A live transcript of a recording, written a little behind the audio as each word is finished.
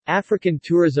African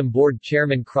Tourism Board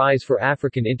Chairman cries for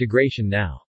African integration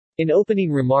now. In opening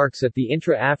remarks at the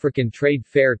Intra-African Trade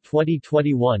Fair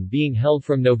 2021 being held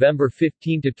from November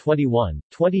 15 to 21,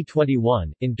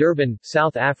 2021, in Durban,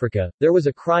 South Africa, there was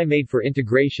a cry made for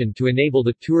integration to enable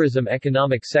the tourism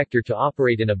economic sector to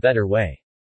operate in a better way.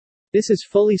 This is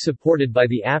fully supported by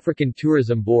the African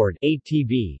Tourism Board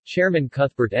 (ATB) Chairman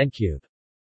Cuthbert Ncube.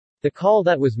 The call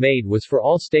that was made was for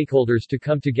all stakeholders to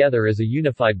come together as a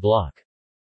unified bloc.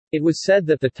 It was said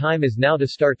that the time is now to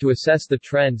start to assess the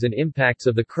trends and impacts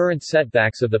of the current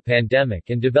setbacks of the pandemic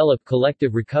and develop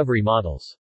collective recovery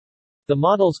models. The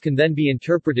models can then be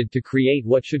interpreted to create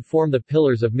what should form the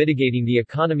pillars of mitigating the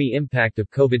economy impact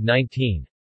of COVID-19.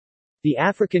 The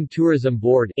African Tourism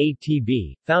Board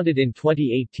 (ATB), founded in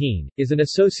 2018, is an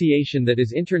association that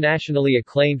is internationally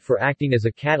acclaimed for acting as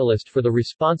a catalyst for the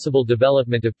responsible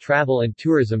development of travel and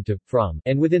tourism to, from,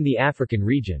 and within the African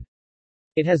region.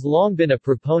 It has long been a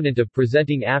proponent of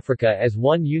presenting Africa as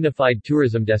one unified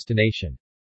tourism destination.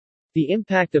 The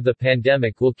impact of the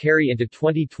pandemic will carry into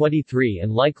 2023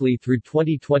 and likely through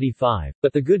 2025,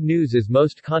 but the good news is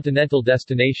most continental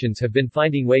destinations have been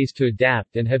finding ways to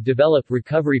adapt and have developed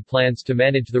recovery plans to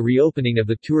manage the reopening of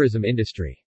the tourism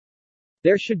industry.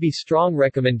 There should be strong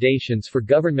recommendations for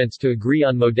governments to agree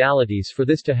on modalities for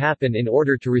this to happen in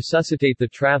order to resuscitate the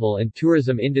travel and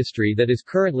tourism industry that is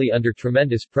currently under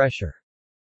tremendous pressure.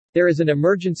 There is an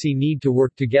emergency need to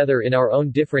work together in our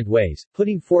own different ways,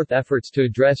 putting forth efforts to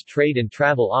address trade and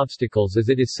travel obstacles. As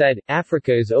it is said,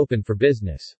 Africa is open for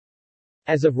business.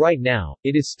 As of right now,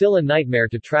 it is still a nightmare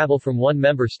to travel from one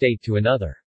member state to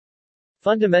another.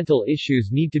 Fundamental issues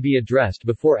need to be addressed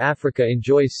before Africa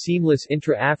enjoys seamless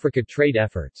intra-Africa trade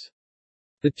efforts.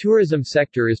 The tourism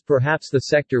sector is perhaps the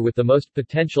sector with the most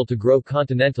potential to grow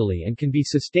continentally and can be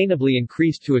sustainably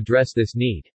increased to address this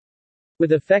need.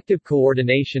 With effective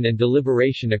coordination and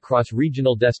deliberation across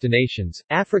regional destinations,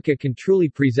 Africa can truly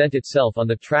present itself on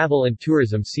the travel and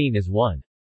tourism scene as one.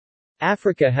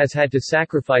 Africa has had to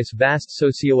sacrifice vast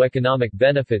socio-economic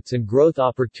benefits and growth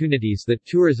opportunities that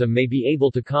tourism may be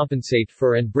able to compensate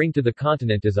for and bring to the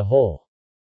continent as a whole.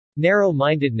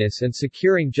 Narrow-mindedness and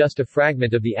securing just a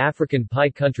fragment of the African pie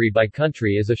country by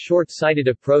country is a short-sighted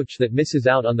approach that misses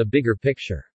out on the bigger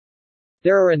picture.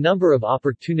 There are a number of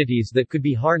opportunities that could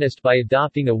be harnessed by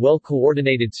adopting a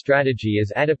well-coordinated strategy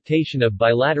as adaptation of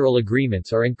bilateral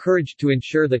agreements are encouraged to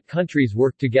ensure that countries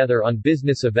work together on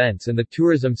business events and the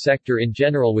tourism sector in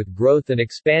general with growth and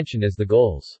expansion as the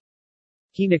goals.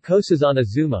 Nkosazana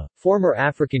Zuma, former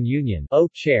African Union (O)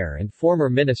 Chair and former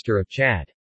Minister of Chad.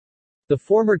 The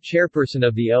former chairperson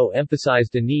of the O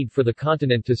emphasized a need for the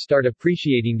continent to start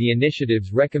appreciating the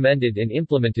initiatives recommended and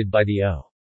implemented by the O.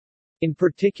 In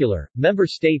particular, member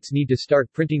states need to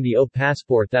start printing the O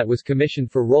passport that was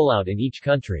commissioned for rollout in each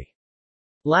country.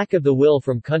 Lack of the will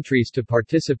from countries to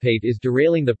participate is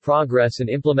derailing the progress and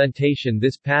implementation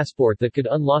this passport that could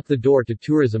unlock the door to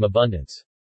tourism abundance.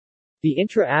 The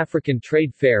Intra-African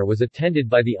Trade Fair was attended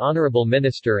by the Honorable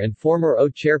Minister and former O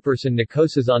chairperson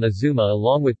Nkosazana Zuma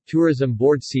along with tourism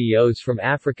board CEOs from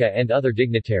Africa and other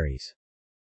dignitaries.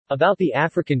 About the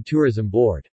African Tourism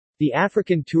Board. The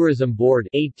African Tourism Board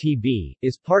 (ATB)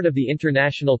 is part of the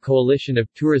International Coalition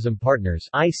of Tourism Partners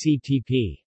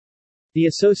 (ICTP). The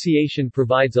association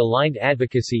provides aligned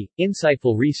advocacy,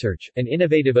 insightful research, and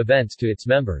innovative events to its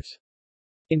members.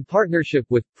 In partnership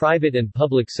with private and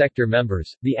public sector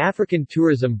members, the African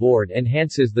Tourism Board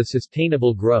enhances the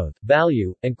sustainable growth,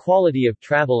 value, and quality of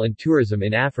travel and tourism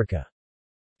in Africa.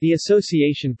 The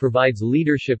association provides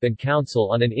leadership and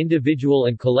counsel on an individual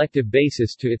and collective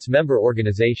basis to its member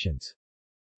organizations.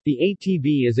 The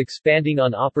ATB is expanding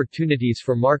on opportunities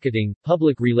for marketing,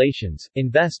 public relations,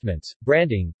 investments,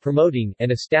 branding, promoting,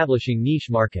 and establishing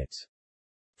niche markets.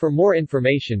 For more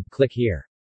information, click here.